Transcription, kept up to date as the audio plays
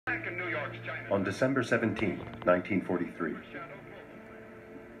On December 17, 1943,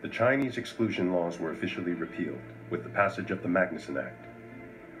 the Chinese exclusion laws were officially repealed with the passage of the Magnuson Act,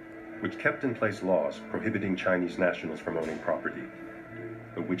 which kept in place laws prohibiting Chinese nationals from owning property,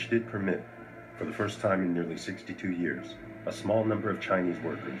 but which did permit, for the first time in nearly 62 years, a small number of Chinese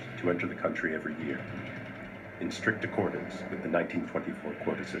workers to enter the country every year, in strict accordance with the 1924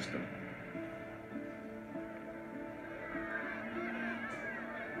 quota system.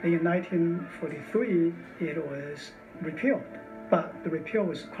 In 1943, it was repealed, but the repeal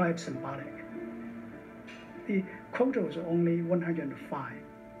was quite symbolic. The quota was only 105.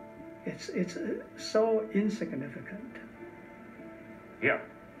 It's so insignificant. Yeah.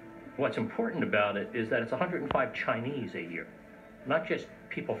 What's important about it is that it's 105 Chinese a year, not just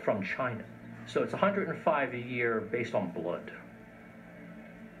people from China. So it's 105 a year based on blood.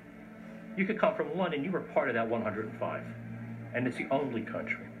 You could come from one and you were part of that 105. And it's the only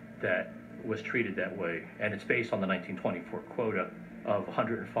country that was treated that way. And it's based on the 1924 quota of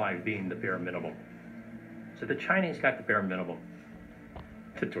 105 being the bare minimum. So the Chinese got the bare minimum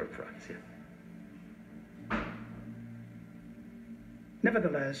to door price, yeah.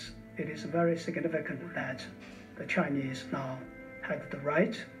 Nevertheless, it is very significant that the Chinese now have the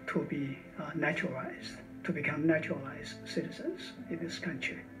right to be naturalized, to become naturalized citizens in this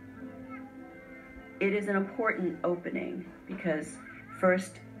country. It is an important opening because,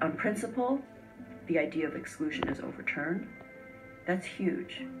 first, on principle, the idea of exclusion is overturned. That's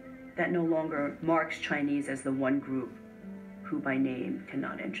huge. That no longer marks Chinese as the one group who by name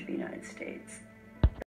cannot enter the United States.